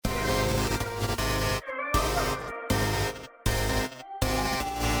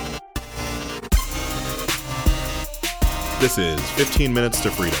This is 15 Minutes to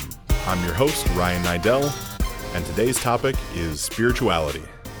Freedom. I'm your host, Ryan Nidell, and today's topic is spirituality.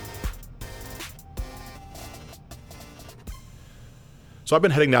 So I've been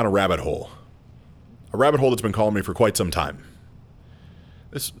heading down a rabbit hole that's been calling me for quite some time.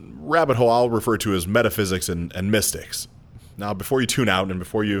 This rabbit hole I'll refer to as metaphysics and mystics. Now, before you tune out and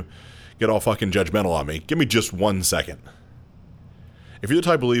before you get all fucking judgmental on me, give me just 1 second. If you're the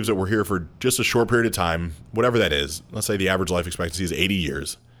type who believes that we're here for just a short period of time, whatever that is, let's say the average life expectancy is 80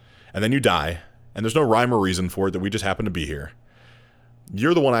 years, and then you die, and there's no rhyme or reason for it that we just happen to be here,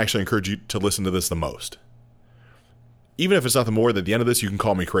 you're the one I actually encourage you to listen to this the most. Even if it's nothing more than at the end of this, you can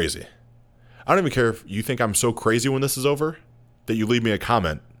call me crazy. I don't even care if you think I'm so crazy when this is over that you leave me a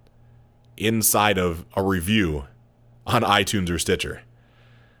comment inside of a review on iTunes or Stitcher.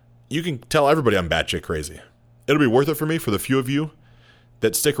 You can tell everybody I'm batshit crazy. It'll be worth it for me for the few of you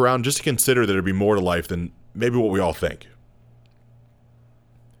that stick around just to consider that there'd be more to life than maybe what we all think.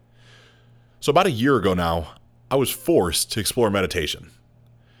 So about a year ago now, I was forced to explore meditation.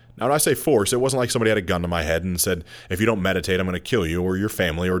 Now, when I say forced, it wasn't like somebody had a gun to my head and said, if you don't meditate, I'm going to kill you or your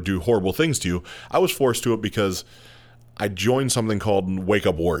family or do horrible things to you. I was forced to it because I joined something called Wake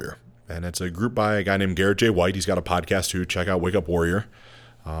Up Warrior. And it's a group by a guy named Garrett J. White. He's got a podcast too. Check out Wake Up Warrior,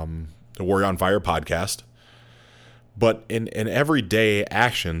 the Warrior on Fire podcast. But in everyday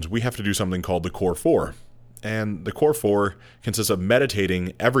actions, we have to do something called the Core 4. And the Core 4 consists of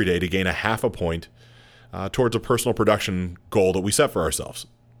meditating every day to gain a half a point towards a personal production goal that we set for ourselves.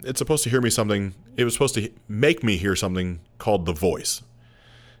 It was supposed to make me hear something called the voice.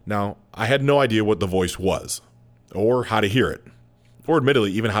 Now, I had no idea what the voice was, or how to hear it, or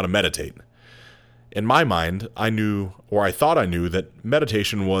admittedly, even how to meditate. In my mind, I thought I knew that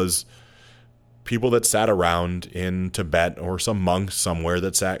meditation was people that sat around in Tibet or some monks somewhere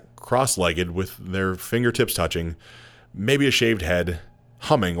that sat cross-legged with their fingertips touching, maybe a shaved head,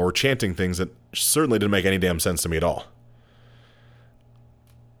 humming or chanting things that certainly didn't make any damn sense to me at all.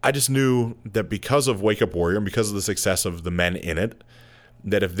 I just knew that because of Wake Up Warrior and because of the success of the men in it,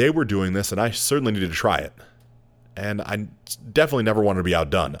 that if they were doing this, then I certainly needed to try it. And I definitely never wanted to be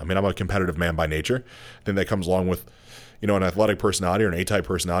outdone. I mean, I'm a competitive man by nature. I think that comes along with, an athletic personality or an A-type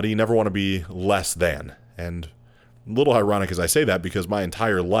personality. You never want to be less than. And a little ironic as I say that because my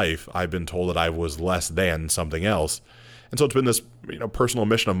entire life I've been told that I was less than something else. And so it's been this, personal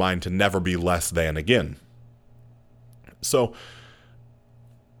mission of mine to never be less than again. So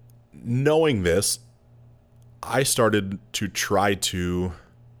knowing this, I started to try to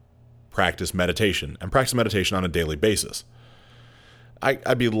practice meditation and practice meditation on a daily basis.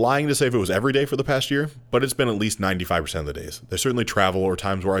 I'd be lying to say if it was every day for the past year, but it's been at least 95% of the days. There's certainly travel or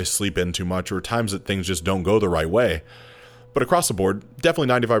times where I sleep in too much or times that things just don't go the right way. But across the board,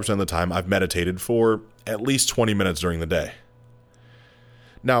 definitely 95% of the time, I've meditated for at least 20 minutes during the day.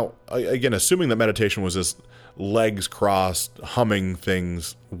 Now, again, assuming that meditation was this legs crossed, humming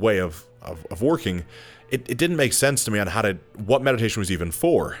things way of working, it didn't make sense to me on what meditation was even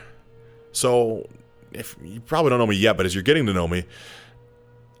for. So, if you probably don't know me yet, but as you're getting to know me,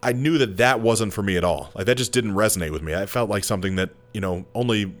 I knew that wasn't for me at all. Like, that just didn't resonate with me. I felt like something that,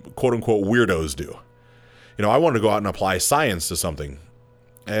 only quote-unquote weirdos do. I wanted to go out and apply science to something.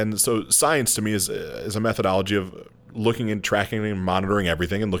 And so science to me is a methodology of looking and tracking and monitoring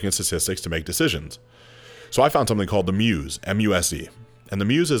everything and looking at statistics to make decisions. So I found something called the Muse, M-U-S-E. And the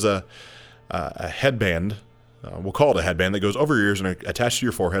Muse is a headband, we'll call it a headband, that goes over your ears and attached to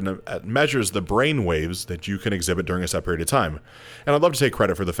your forehead, and it measures the brain waves that you can exhibit during a set period of time. And I'd love to take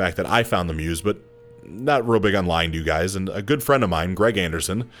credit for the fact that I found the Muse, but not real big on lying to you guys. And a good friend of mine, Greg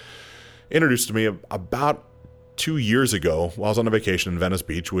Anderson, introduced to me about 2 years ago while I was on a vacation in Venice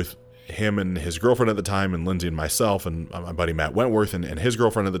Beach with him and his girlfriend at the time, and Lindsay and myself, and my buddy Matt Wentworth and his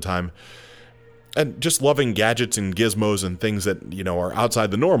girlfriend at the time. And just loving gadgets and gizmos and things that, are outside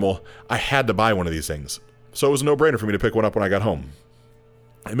the normal, I had to buy one of these things. So it was a no-brainer for me to pick one up when I got home.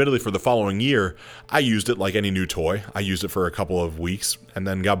 Admittedly, for the following year, I used it like any new toy. I used it for a couple of weeks and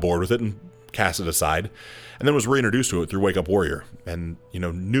then got bored with it and cast it aside, and then was reintroduced to it through Wake Up Warrior, and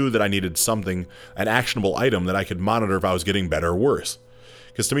knew that I needed something, an actionable item that I could monitor if I was getting better or worse.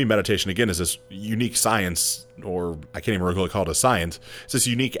 Because to me, meditation, again, is this unique science, or I can't even really call it a science. It's this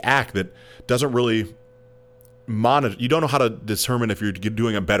unique act that doesn't really monitor. You don't know how to determine if you're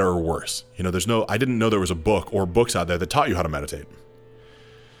doing it better or worse. I didn't know there was a book or books out there that taught you how to meditate.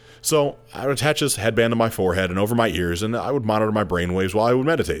 So I would attach this headband to my forehead and over my ears, and I would monitor my brain waves while I would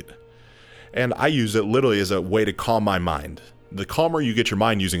meditate. And I use it literally as a way to calm my mind. The calmer you get your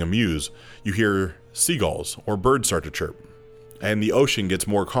mind using a Muse, you hear seagulls or birds start to chirp, and the ocean gets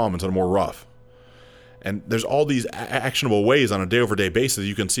more calm instead of more rough. And there's all these actionable ways on a day-over-day basis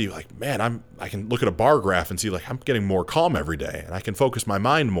you can see, like, man, I can look at a bar graph and see, like, I'm getting more calm every day, and I can focus my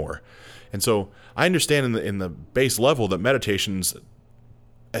mind more. And so I understand in the base level that meditation's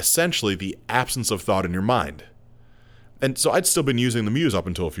essentially the absence of thought in your mind. And so I'd still been using the Muse up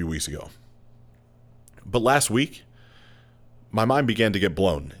until a few weeks ago. But last week, my mind began to get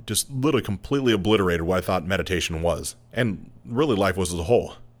blown. It just literally completely obliterated what I thought meditation was, and really life was as a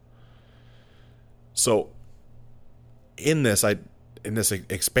whole. So in this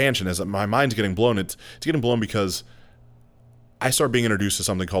expansion, as my mind's getting blown, it's getting blown because I start being introduced to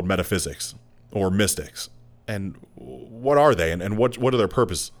something called metaphysics or mystics. And what are they, and what are their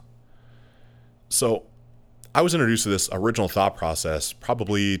purpose? So I was introduced to this original thought process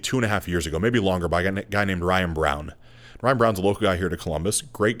probably 2.5 years ago, maybe longer, by a guy named Ryan Brown. Ryan Brown's a local guy here to Columbus,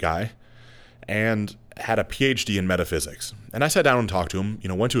 great guy, and had a PhD in metaphysics. And I sat down and talked to him,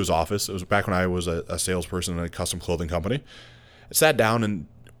 went to his office. It was back when I was a salesperson in a custom clothing company. I sat down and,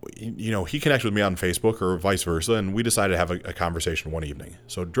 he connected with me on Facebook or vice versa, and we decided to have a conversation one evening.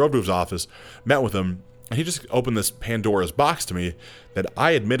 So drove to his office, met with him, and he just opened this Pandora's box to me that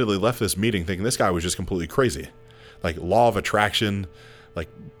I admittedly left this meeting thinking this guy was just completely crazy. Like law of attraction, like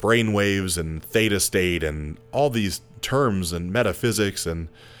brain waves and theta state and all these terms and metaphysics, and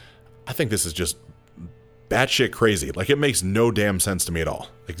I think this is just batshit crazy. Like, it makes no damn sense to me at all.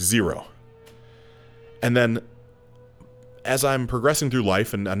 Like, zero. And then as I'm progressing through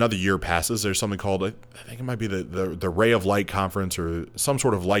life and another year passes, there's something called, I think it might be the Ray of Light conference or some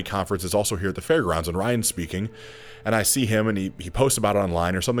sort of light conference. It's also here at the fairgrounds, and Ryan's speaking, and I see him, and he posts about it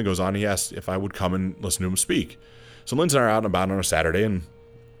online, or something goes on. He asks if I would come and listen to him speak. So Lindsay and I are out and about on a Saturday, and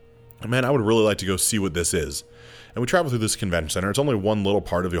man, I would really like to go see what this is. And we travel through this convention center. It's only one little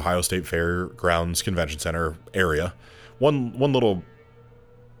part of the Ohio State Fairgrounds Convention Center area. One little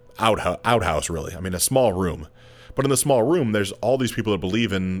outhouse, really. I mean, a small room. But in the small room, there's all these people that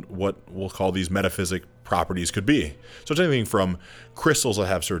believe in what we'll call these metaphysic properties could be. So it's anything from crystals that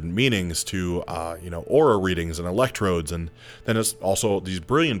have certain meanings to, aura readings and electrodes. And then it's also these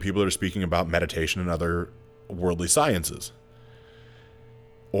brilliant people that are speaking about meditation and other worldly sciences.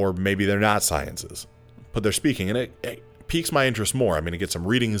 Or maybe they're not sciences, but they're speaking, and it piques my interest more. I mean, I get some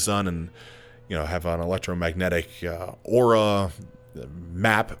readings done and, have an electromagnetic aura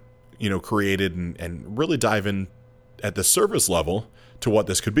map, created and really dive in at the surface level to what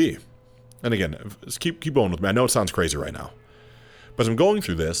this could be. And again, keep going with me. I know it sounds crazy right now, but as I'm going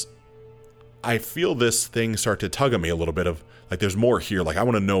through this, I feel this thing start to tug at me a little bit of, like, there's more here. Like, I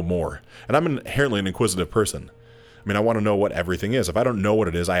want to know more. And I'm inherently an inquisitive person. I mean, I want to know what everything is. If I don't know what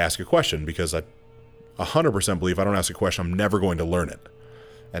it is, I ask a question, because I 100% believe if I don't ask a question, I'm never going to learn it.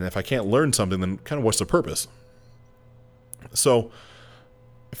 And if I can't learn something, then kind of what's the purpose? So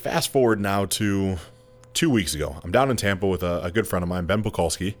fast forward now to 2 weeks ago. I'm down in Tampa with a good friend of mine, Ben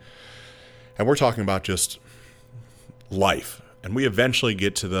Bukulski, and we're talking about just life. And we eventually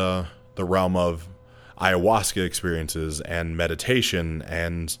get to the realm of ayahuasca experiences and meditation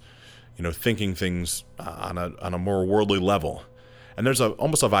and thinking things on a more worldly level. And there's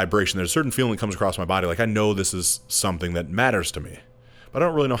almost a vibration. There's a certain feeling that comes across my body. Like, I know this is something that matters to me, but I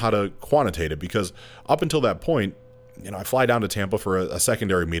don't really know how to quantitate it, because up until that point, I fly down to Tampa for a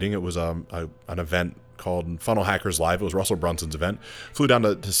secondary meeting. It was an event called Funnel Hackers Live. It was Russell Brunson's event. Flew down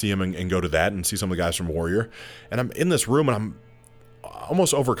to see him and go to that and see some of the guys from Warrior. And I'm in this room and I'm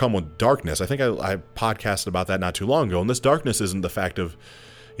almost overcome with darkness. I think I podcasted about that not too long ago. And this darkness isn't the fact of,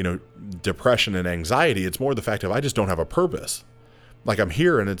 depression and anxiety. It's more the fact of I just don't have a purpose. Like, I'm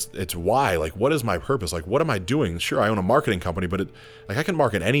here and it's why. Like, what is my purpose? Like, what am I doing? Sure, I own a marketing company, but I can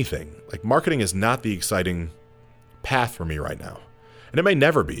market anything. Like, marketing is not the exciting path for me right now. And it may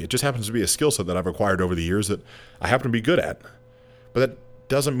never be. It just happens to be a skill set that I've acquired over the years that I happen to be good at. But that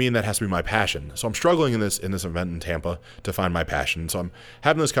doesn't mean that has to be my passion. So I'm struggling in this event in Tampa to find my passion. So I'm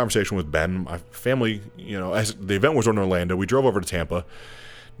having this conversation with Ben. My family, as the event was in Orlando, we drove over to Tampa.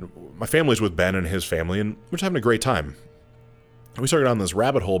 My family's with Ben and his family, and we're just having a great time. We started on this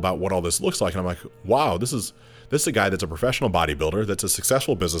rabbit hole about what all this looks like, and I'm like, wow, this is a guy that's a professional bodybuilder, that's a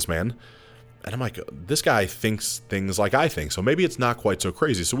successful businessman. And I'm like, this guy thinks things like I think, so maybe it's not quite so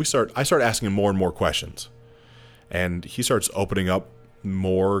crazy. So I start asking him more and more questions. And he starts opening up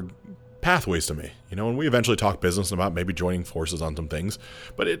more pathways to me. And we eventually talk business about maybe joining forces on some things,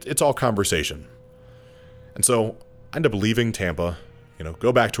 but it's all conversation. And so I end up leaving Tampa,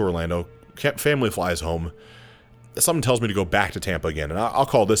 go back to Orlando, family flies home. Something tells me to go back to Tampa again. And I'll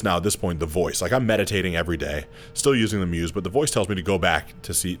call this now, at this point, the voice. Like, I'm meditating every day, still using the Muse, but the voice tells me to go back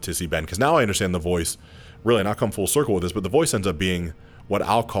to see Ben. Because now I understand the voice, really, and I'll come full circle with this, but the voice ends up being what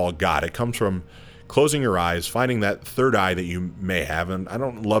I'll call God. It comes from closing your eyes, finding that third eye that you may have. And I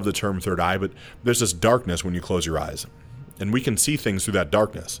don't love the term third eye, but there's this darkness when you close your eyes. And we can see things through that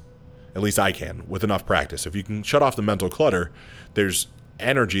darkness. At least I can, with enough practice. If you can shut off the mental clutter, there's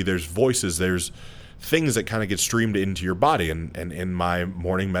energy, there's voices, there's things that kind of get streamed into your body. And in my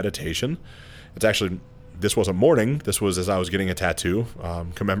morning meditation, it's actually, this wasn't morning, this was as I was getting a tattoo,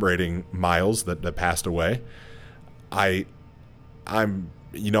 commemorating Miles that passed away. I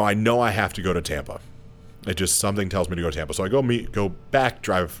know I have to go to Tampa. It just, something tells me to go to Tampa. So I go back,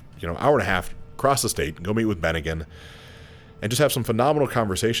 drive, hour and a half across the state, go meet with Ben again, and just have some phenomenal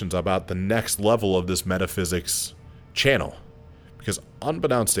conversations about the next level of this metaphysics channel. Because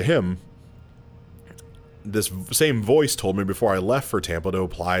unbeknownst to him, this same voice told me before I left for Tampa to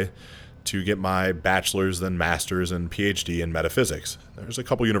apply to get my bachelor's, then master's, and PhD in metaphysics. There's a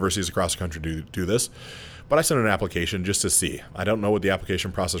couple universities across the country do this, but I sent an application just to see. I don't know what the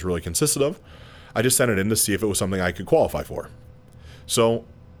application process really consisted of. I just sent it in to see if it was something I could qualify for. So,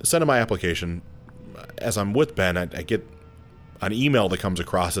 sending my application, as I'm with Ben, I get an email that comes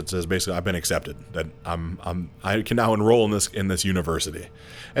across that says basically I've been accepted, that I can now enroll in this university.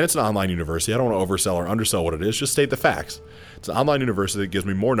 And it's an online university. I don't want to oversell or undersell what it is, just state the facts. It's an online university that gives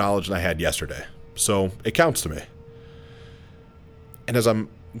me more knowledge than I had yesterday. So it counts to me. And as I'm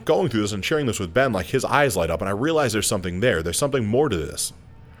going through this and sharing this with Ben, like, his eyes light up and I realize there's something there. There's something more to this.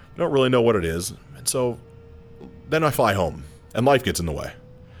 I don't really know what it is. And so then I fly home and life gets in the way.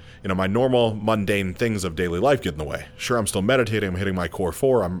 My normal mundane things of daily life get in the way. Sure, I'm still meditating, I'm hitting my core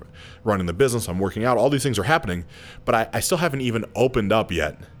 4, I'm running the business, I'm working out, all these things are happening, but I still haven't even opened up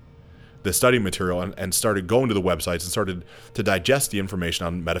yet the study material and started going to the websites and started to digest the information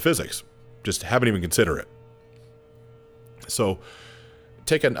on metaphysics. Just haven't even considered it. So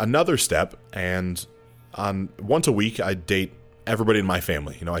take another step, and on once a week I date everybody in my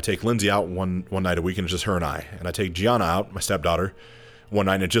family. I take Lindsay out one night a week, and it's just her and I take Gianna out, my stepdaughter, one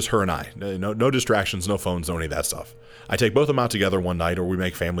night, and it's just her and I. No distractions, no phones, no any of that stuff. I take both of them out together one night, or we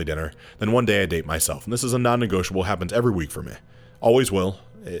make family dinner. Then one day I date myself. And this is a non-negotiable, happens every week for me. Always will.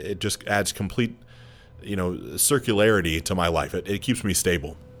 It just adds complete, circularity to my life. It keeps me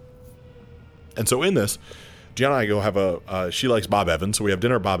stable. And so in this, Gianna and I go have she likes Bob Evans, so we have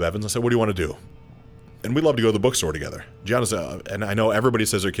dinner at Bob Evans. I said, what do you want to do? And we love to go to the bookstore together. Gianna's and I know everybody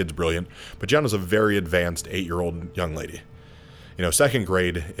says their kid's brilliant, but Gianna's a very advanced 8-year-old young lady. Second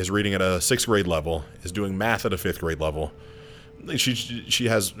grade, is reading at a 6th grade level, is doing math at a 5th grade level. She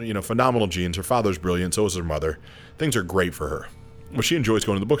has, phenomenal genes. Her father's brilliant, so is her mother. Things are great for her. Well, she enjoys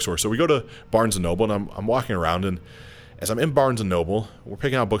going to the bookstore. So we go to Barnes & Noble, and I'm walking around, and as I'm in Barnes & Noble, we're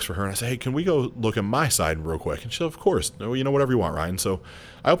picking out books for her, and I say, hey, can we go look at my side real quick? And she said, of course. No, whatever you want, Ryan. So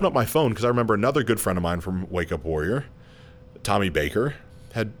I open up my phone, because I remember another good friend of mine from Wake Up Warrior, Tommy Baker,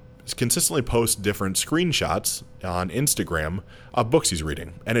 had consistently post different screenshots on Instagram of books he's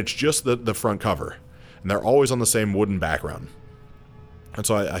reading, and it's just the front cover, and they're always on the same wooden background. And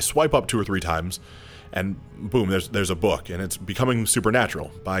so I swipe up 2 or 3 times, and boom, there's a book, and it's Becoming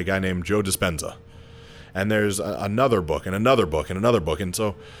Supernatural by a guy named Joe Dispenza. And there's another book and another book and another book, and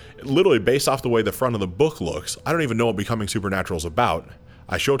so literally based off the way the front of the book looks, I don't even know what Becoming Supernatural is about.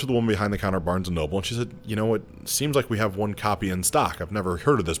 I show it to the woman behind the counter at Barnes & Noble, and she said, it seems like we have one copy in stock. I've never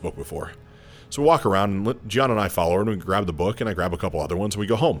heard of this book before. So we walk around, and Gianna and I follow her, and we grab the book, and I grab a couple other ones, and we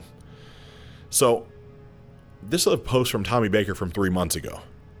go home. So this is a post from Tommy Baker from 3 months ago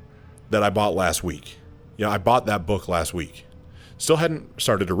that I bought last week. I bought that book last week. Still hadn't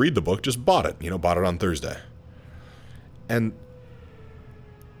started to read the book, just bought it. Bought it on Thursday. And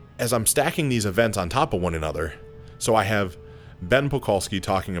as I'm stacking these events on top of one another, so I have Ben Pokulski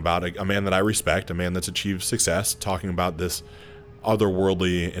talking about a man that I respect, a man that's achieved success, talking about this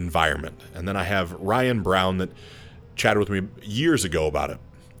otherworldly environment. And then I have Ryan Brown that chatted with me years ago about it.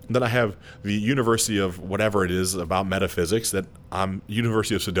 And then I have the University of whatever it is about metaphysics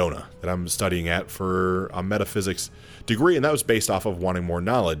University of Sedona that I'm studying at for a metaphysics degree. And that was based off of wanting more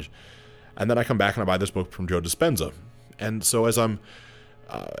knowledge. And then I come back and I buy this book from Joe Dispenza. And so as I'm,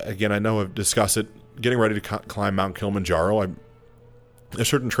 again, I know I've discussed it, getting ready to climb Mount Kilimanjaro, there's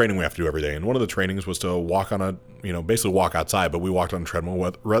certain training we have to do every day. And one of the trainings was to walk on basically walk outside, but we walked on a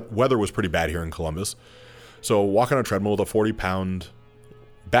treadmill. Weather was pretty bad here in Columbus. So walk on a treadmill with a 40-pound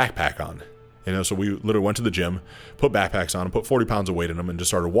backpack on. So we literally went to the gym, put backpacks on, and put 40 pounds of weight in them, and just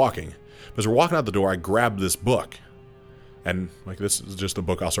started walking. As we're walking out the door, I grabbed this book. And this is just the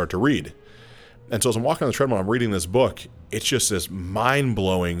book I'll start to read. And so as I'm walking on the treadmill, I'm reading this book. It's just this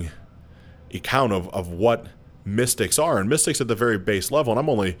mind-blowing account of what mystics are, and mystics at the very base level. And I'm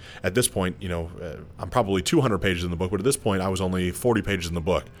only at this point, I'm probably 200 pages in the book, but at this point I was only 40 pages in the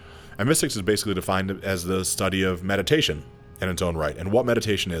book. And mystics is basically defined as the study of meditation in its own right, and what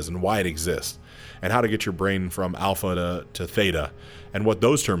meditation is and why it exists, and how to get your brain from alpha to theta, and what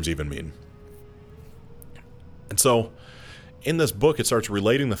those terms even mean. And so in this book, it starts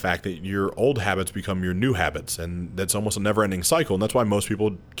relating the fact that your old habits become your new habits, and that's almost a never-ending cycle, and that's why most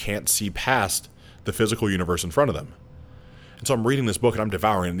people can't see past the physical universe in front of them. And so I'm reading this book, and I'm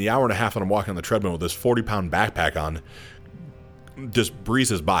devouring it, and the hour and a half that I'm walking on the treadmill with this 40-pound backpack on just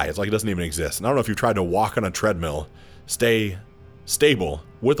breezes by. It's like it doesn't even exist. And I don't know if you've tried to walk on a treadmill, stay stable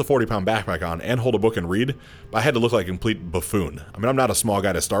with a 40-pound backpack on, and hold a book and read, but I had to look like a complete buffoon. I mean, I'm not a small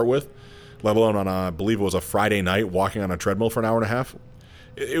guy to start with, let alone on I believe it was a Friday night walking on a treadmill for an hour and a half.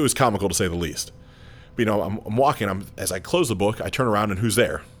 It was comical to say the least. But, I'm walking, as I close the book, I turn around and who's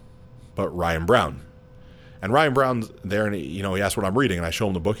there? But Ryan Brown. And Ryan Brown's there, and he asks what I'm reading, and I show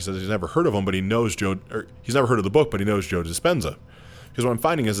him the book. He says he's never heard of him, but he knows he's never heard of the book, but he knows Joe Dispenza. Because what I'm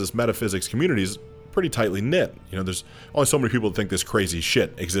finding is this metaphysics community is pretty tightly knit. There's only so many people that think this crazy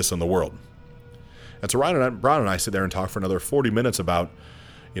shit exists in the world. And so Ryan Brown and I sit there and talk for another 40 minutes about,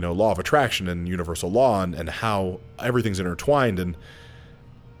 law of attraction and universal law and how everything's intertwined.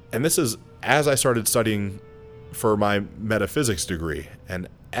 And this is as I started studying for my metaphysics degree, and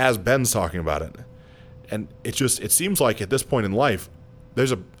as Ben's talking about it. And it seems like at this point in life,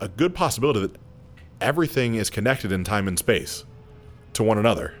 there's a good possibility that everything is connected in time and space to one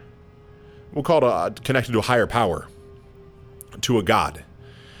another. We'll call it connected to a higher power, to a God.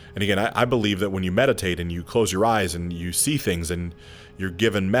 And again, I believe that when you meditate and you close your eyes and you see things and you're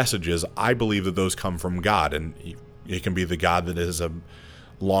given messages, I believe that those come from God. And it can be the God that has a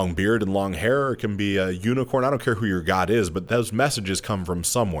long beard and long hair, or it can be a unicorn. I don't care who your God is, but those messages come from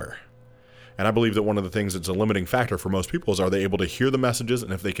somewhere. And I believe that one of the things that's a limiting factor for most people is, are they able to hear the messages?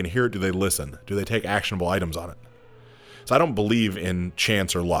 And if they can hear it, do they listen? Do they take actionable items on it? So I don't believe in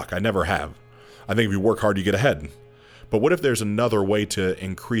chance or luck. I never have. I think if you work hard, you get ahead. But what if there's another way to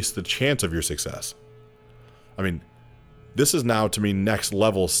increase the chance of your success? I mean, this is now, to me, next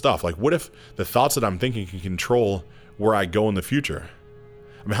level stuff. Like, what if the thoughts that I'm thinking can control where I go in the future?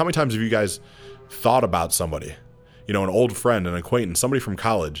 I mean, how many times have you guys thought about somebody? An old friend, an acquaintance, somebody from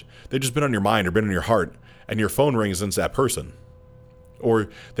college. They've just been on your mind or been in your heart, and your phone rings and it's that person. Or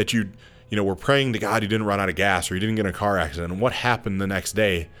that you were praying to God you didn't run out of gas, or you didn't get in a car accident. And what happened the next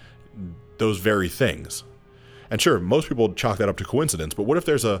day? Those very things. And sure, most people chalk that up to coincidence, but what if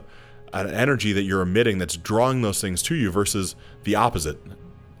there's an energy that you're emitting that's drawing those things to you versus the opposite?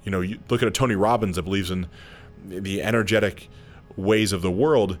 You look at a Tony Robbins that believes in the energetic ways of the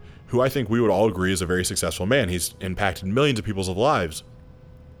world, who I think we would all agree is a very successful man. He's impacted millions of people's lives.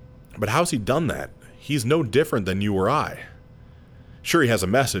 But how's he done that? He's no different than you or I. Sure, he has a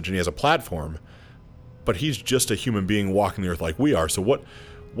message and he has a platform, but he's just a human being walking the earth like we are. So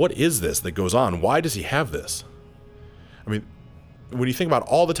what is this that goes on? Why does he have this? I mean, when you think about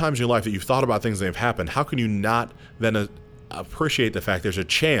all the times in your life that you've thought about things that have happened, how can you not then appreciate the fact there's a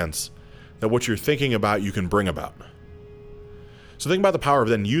chance that what you're thinking about you can bring about? So think about the power of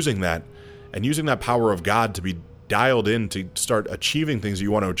then using that, and using that power of God to be dialed in to start achieving things you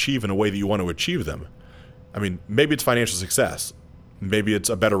want to achieve in a way that you want to achieve them. I mean, maybe it's financial success. Maybe it's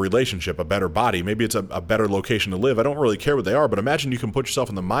a better relationship, a better body. Maybe it's a better location to live. I don't really care what they are, but imagine you can put yourself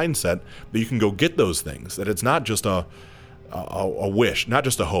in the mindset that you can go get those things, that it's not just a wish, not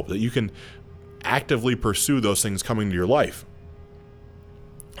just a hope, that you can actively pursue those things coming to your life.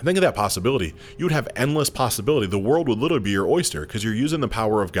 Think of that possibility. You would have endless possibility. The world would literally be your oyster, because you're using the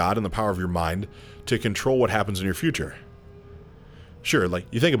power of God and the power of your mind to control what happens in your future. Sure, like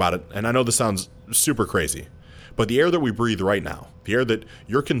you think about it, and I know this sounds super crazy, but the air that we breathe right now, the air that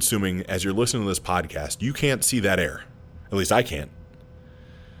you're consuming as you're listening to this podcast, you can't see that air. At least I can't.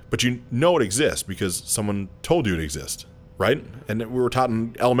 But you know it exists because someone told you it exists, right? And we were taught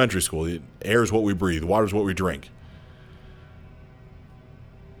in elementary school, the air is what we breathe, water is what we drink.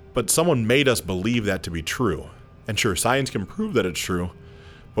 But someone made us believe that to be true. And sure, science can prove that it's true,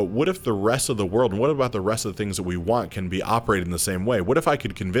 but what if the rest of the world, and what about the rest of the things that we want, can be operated in the same way? What if I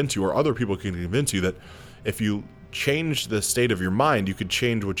could convince you, or other people can convince you, that if you change the state of your mind, you could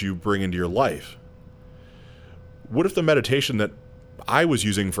change what you bring into your life? What if the meditation that I was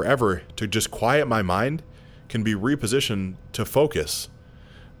using forever to just quiet my mind can be repositioned to focus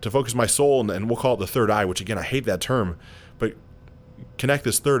my soul, and we'll call it the third eye, which again, I hate that term, but connect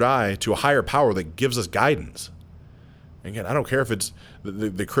this third eye to a higher power that gives us guidance. Again, I don't care if it's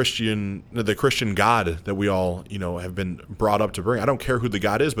the Christian God that we all, have been brought up to bring. I don't care who the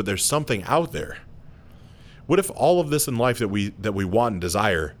God is, but there's something out there. What if all of this in life that we want and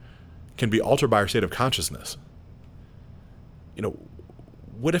desire can be altered by our state of consciousness?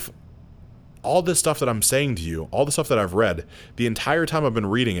 What if all this stuff that I'm saying to you, all the stuff that I've read, the entire time I've been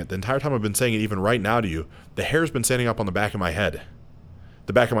reading it, the entire time I've been saying it even right now to you, the hair's been standing up on the back of my head,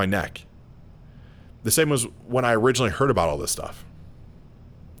 the back of my neck. The same was when I originally heard about all this stuff.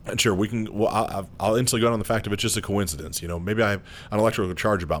 And sure, I'll instantly go on the fact of it's just a coincidence. Maybe I have an electrical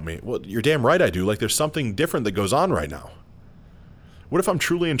charge about me. Well, you're damn right I do. Like, there's something different that goes on right now. What if I'm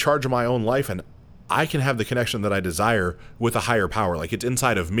truly in charge of my own life and I can have the connection that I desire with a higher power? Like, it's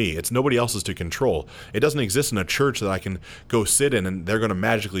inside of me. It's nobody else's to control. It doesn't exist in a church that I can go sit in and they're going to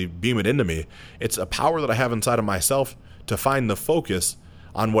magically beam it into me. It's a power that I have inside of myself to find the focus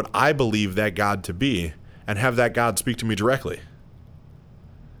on what I believe that God to be and have that God speak to me directly.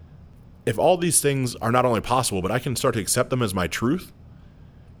 If all these things are not only possible, but I can start to accept them as my truth,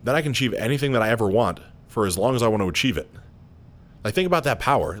 then I can achieve anything that I ever want for as long as I want to achieve it. Like, think about that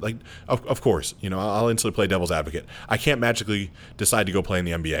power. Like, of course, I'll instantly play devil's advocate. I can't magically decide to go play in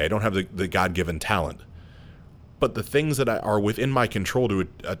the NBA. I don't have the God-given talent. But the things that are within my control to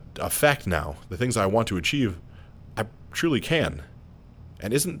affect now, the things I want to achieve, I truly can.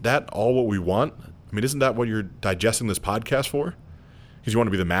 And isn't that all what we want? I mean, isn't that what you're digesting this podcast for? Because you want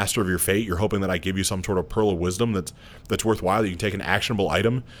to be the master of your fate. You're hoping that I give you some sort of pearl of wisdom that's worthwhile, that you can take an actionable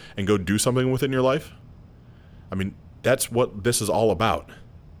item and go do something with in your life. I mean, that's what this is all about.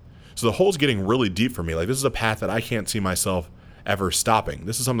 So the hole's getting really deep for me. Like, this is a path that I can't see myself ever stopping.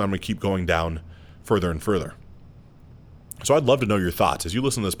 This is something I'm going to keep going down further and further. So I'd love to know your thoughts. As you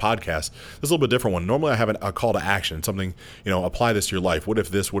listen to this podcast, this is a little bit different one. Normally I have a call to action, something, apply this to your life. What if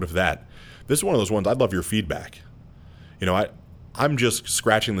this? What if that? This is one of those ones I'd love your feedback. I'm just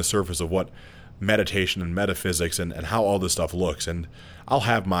scratching the surface of what meditation and metaphysics and how all this stuff looks. And I'll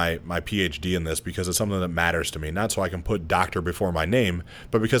have my PhD in this because it's something that matters to me. Not so I can put doctor before my name,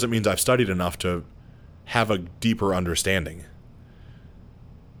 but because it means I've studied enough to have a deeper understanding.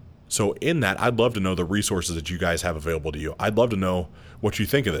 So in that, I'd love to know the resources that you guys have available to you. I'd love to know what you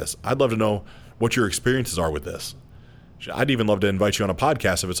think of this. I'd love to know what your experiences are with this. I'd even love to invite you on a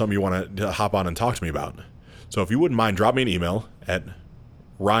podcast if it's something you want to hop on and talk to me about. So if you wouldn't mind, drop me an email at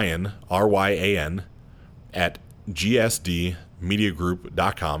Ryan, R-Y-A-N, at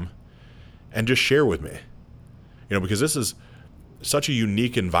gsdmediagroup.com and just share with me. Because this is such a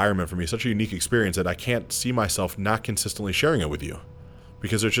unique environment for me, such a unique experience that I can't see myself not consistently sharing it with you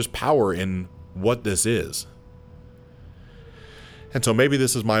because there's just power in what this is. And so maybe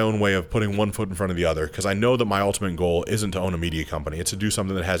this is my own way of putting one foot in front of the other, because I know that my ultimate goal isn't to own a media company. It's to do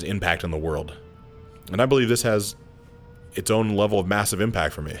something that has impact in the world. And I believe this has its own level of massive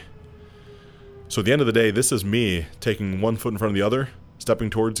impact for me. So at the end of the day, this is me taking one foot in front of the other, stepping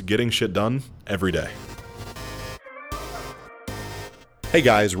towards getting shit done every day. Hey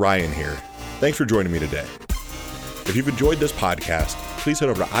guys, Ryan here. Thanks for joining me today. If you've enjoyed this podcast, please head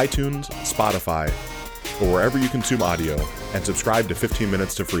over to iTunes, Spotify, or wherever you consume audio and subscribe to 15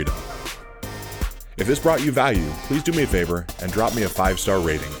 Minutes to Freedom. If this brought you value, please do me a favor and drop me a 5-star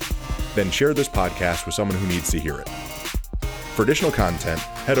rating. Then share this podcast with someone who needs to hear it. For additional content,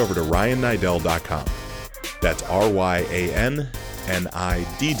 head over to RyanNiddel.com. That's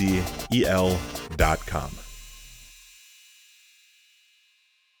RyanNiddel.com.